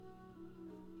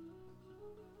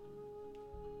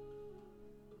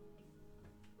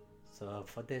So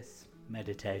for this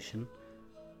meditation,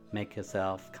 make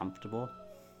yourself comfortable,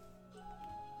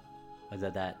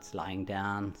 whether that's lying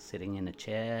down, sitting in a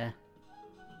chair,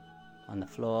 on the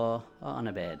floor, or on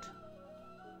a bed.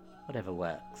 Whatever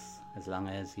works, as long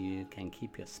as you can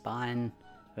keep your spine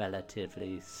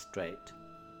relatively straight,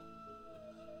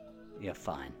 you're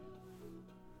fine.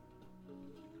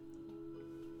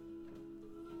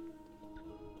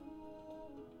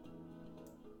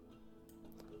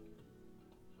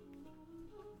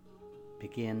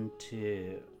 Begin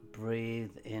to breathe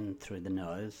in through the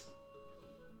nose,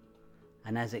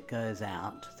 and as it goes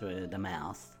out through the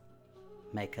mouth,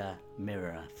 make a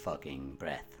mirror fogging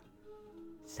breath.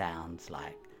 Sounds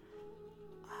like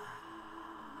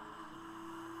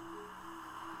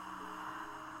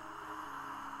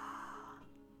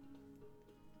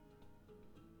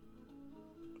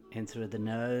in through the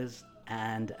nose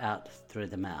and out through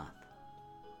the mouth.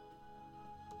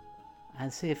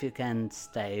 And see if you can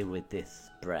stay with this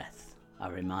breath. I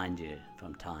remind you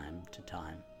from time to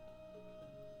time.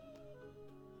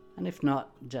 And if not,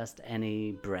 just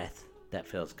any breath that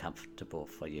feels comfortable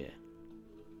for you.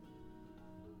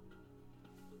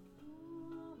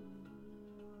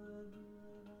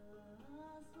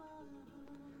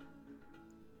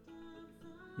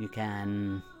 You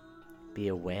can be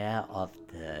aware of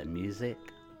the music,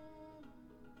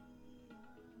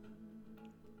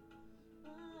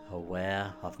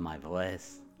 aware of my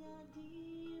voice,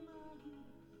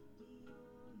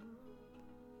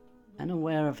 and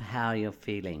aware of how you're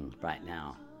feeling right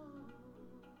now.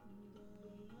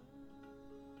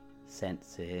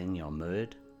 Sensing your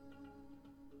mood,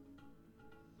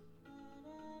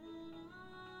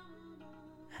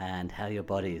 and how your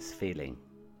body is feeling,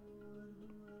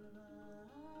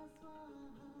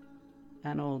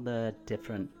 and all the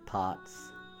different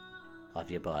parts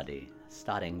of your body,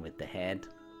 starting with the head,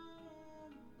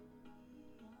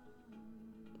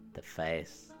 the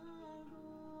face,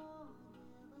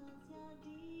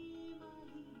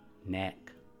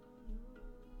 neck,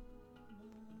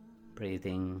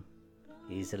 breathing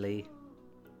easily,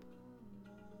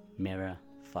 mirror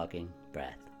fogging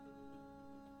breath.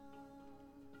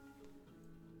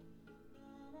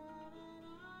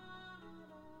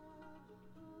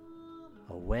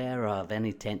 Aware of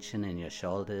any tension in your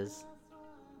shoulders,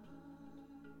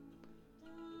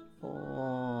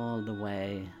 all the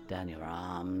way down your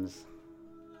arms,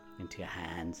 into your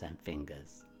hands and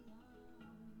fingers.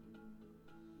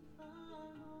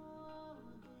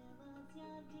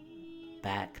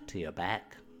 Back to your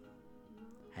back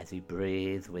as you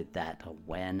breathe with that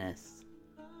awareness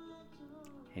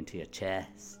into your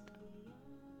chest,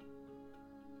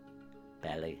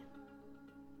 belly,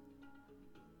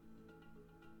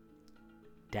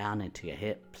 down into your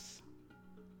hips,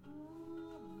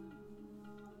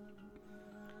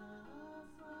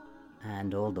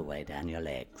 and all the way down your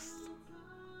legs,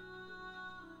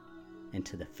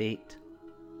 into the feet,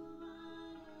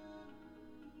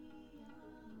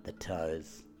 the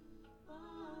toes,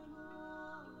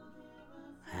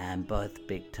 and both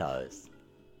big toes.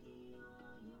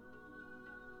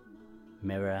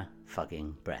 Mirror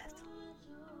fogging breath.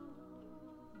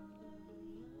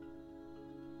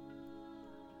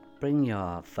 Bring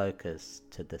your focus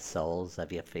to the soles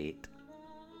of your feet.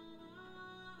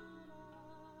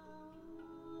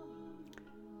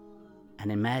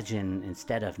 And imagine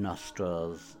instead of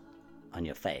nostrils on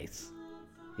your face,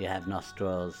 you have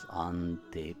nostrils on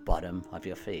the bottom of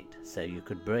your feet. So you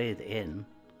could breathe in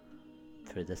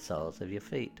through the soles of your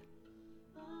feet.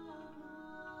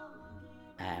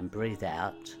 And breathe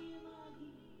out,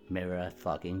 mirror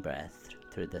fogging breath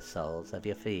through the soles of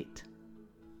your feet.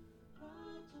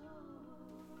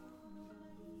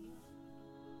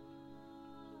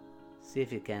 See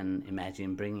if you can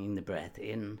imagine bringing the breath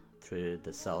in through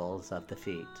the soles of the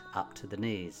feet up to the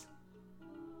knees.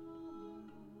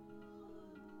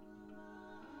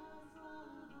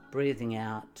 Breathing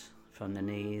out from the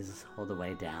knees all the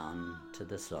way down to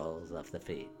the soles of the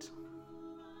feet.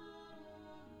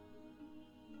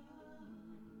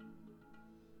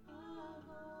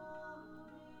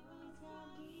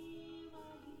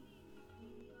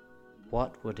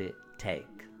 What would it take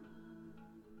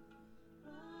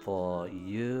for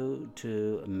you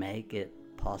to make it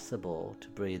possible to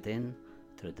breathe in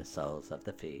through the soles of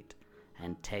the feet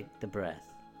and take the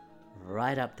breath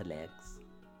right up the legs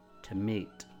to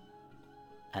meet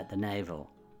at the navel,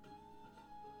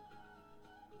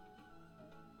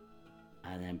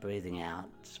 and then breathing out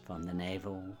from the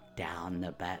navel down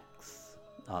the backs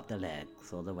of the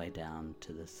legs all the way down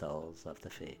to the soles of the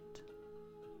feet.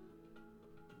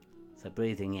 So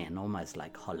breathing in almost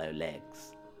like hollow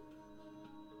legs,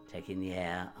 taking the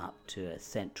air up to a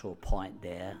central point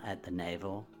there at the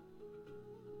navel,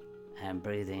 and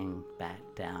breathing back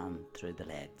down through the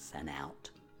legs and out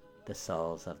the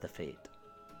soles of the feet.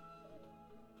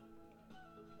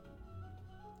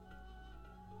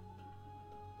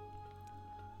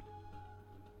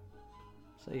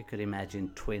 So you could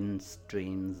imagine twin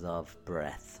streams of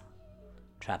breath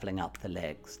traveling up the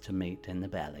legs to meet in the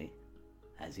belly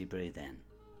as you breathe in.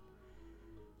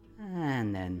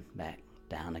 And then back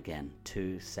down again,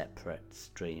 two separate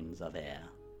streams of air,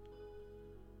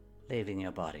 leaving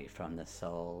your body from the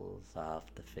soles of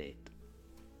the feet.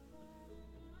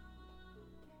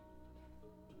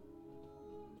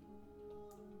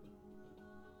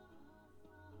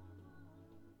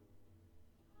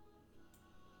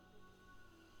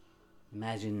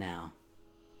 Imagine now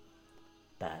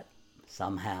that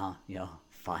somehow you're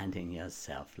finding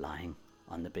yourself lying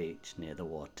on the beach near the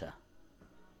water.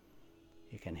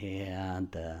 You can hear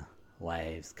the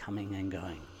waves coming and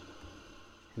going.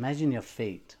 Imagine your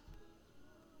feet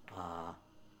are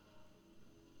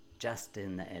just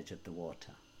in the edge of the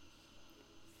water,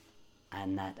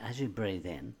 and that as you breathe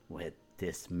in with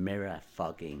this mirror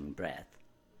fogging breath,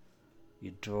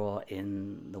 you draw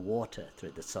in the water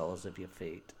through the soles of your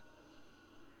feet,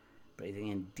 breathing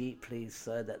in deeply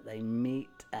so that they meet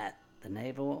at the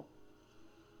navel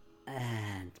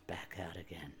and back out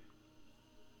again.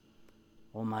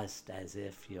 Almost as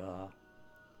if you're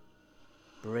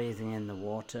breathing in the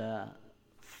water,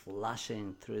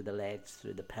 flushing through the legs,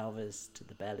 through the pelvis to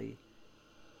the belly,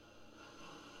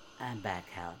 and back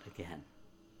out again.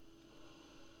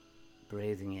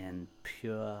 Breathing in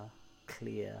pure,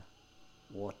 clear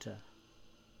water.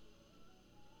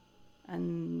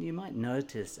 And you might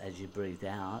notice as you breathe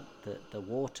out that the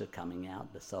water coming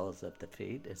out the soles of the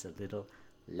feet is a little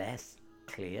less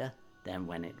clear than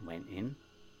when it went in,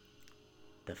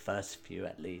 the first few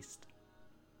at least.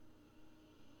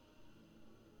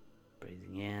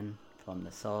 Breathing in from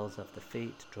the soles of the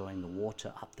feet, drawing the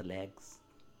water up the legs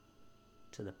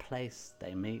to the place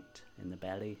they meet in the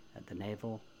belly at the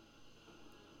navel,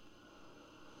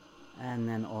 and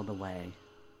then all the way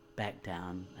back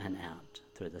down and out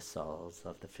through the soles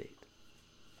of the feet.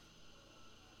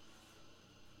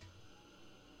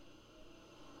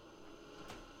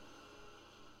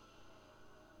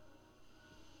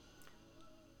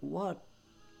 What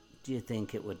do you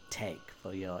think it would take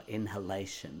for your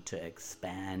inhalation to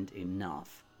expand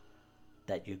enough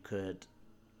that you could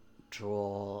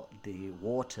draw the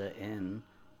water in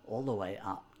all the way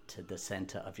up to the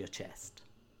center of your chest?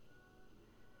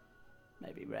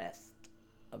 Maybe rest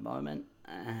a moment,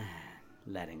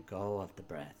 letting go of the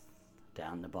breath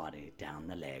down the body, down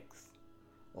the legs,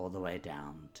 all the way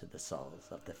down to the soles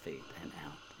of the feet and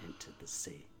out into the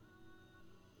sea.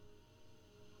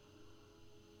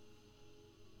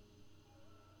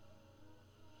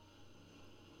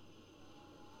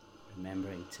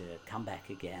 Remembering to come back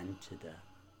again to the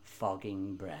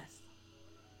fogging breath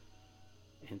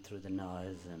in through the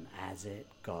nose, and as it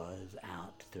goes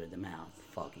out through the mouth,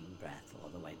 fogging breath all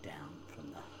the way down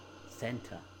from the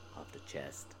center of the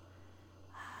chest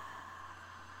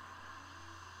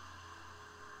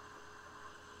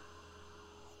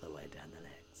all the way down the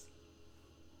legs.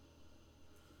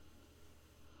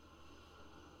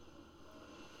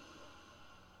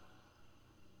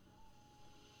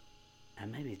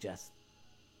 And maybe just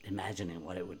imagining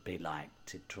what it would be like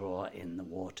to draw in the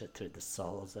water through the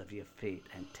soles of your feet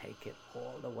and take it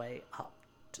all the way up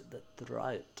to the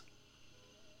throat.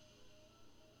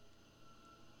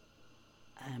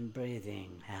 And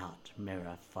breathing out,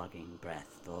 mirror fogging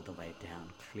breath all the way down,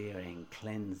 clearing,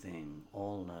 cleansing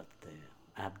all of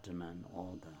the abdomen,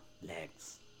 all the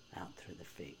legs, out through the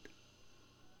feet.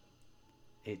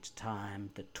 Each time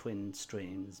the twin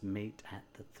streams meet at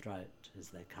the throat as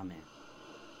they come in.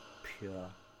 Pure,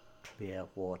 clear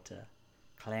water,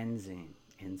 cleansing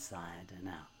inside and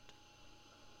out.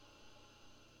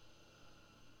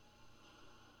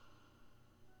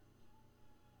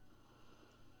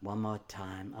 One more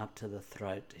time, up to the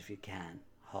throat if you can.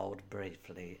 Hold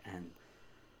briefly and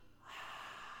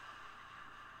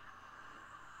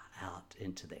out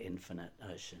into the infinite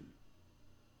ocean.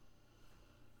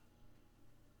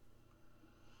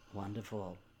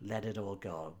 Wonderful. Let it all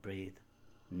go. Breathe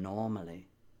normally.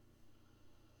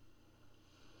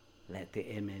 Let the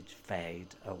image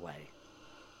fade away.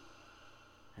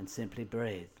 And simply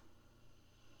breathe.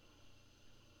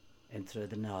 In through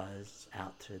the nose,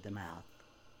 out through the mouth.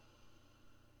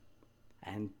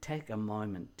 And take a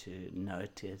moment to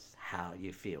notice how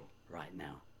you feel right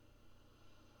now.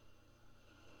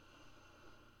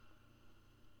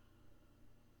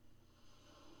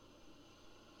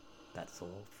 That's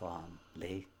all from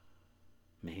Lee,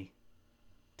 me,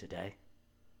 today.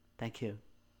 Thank you.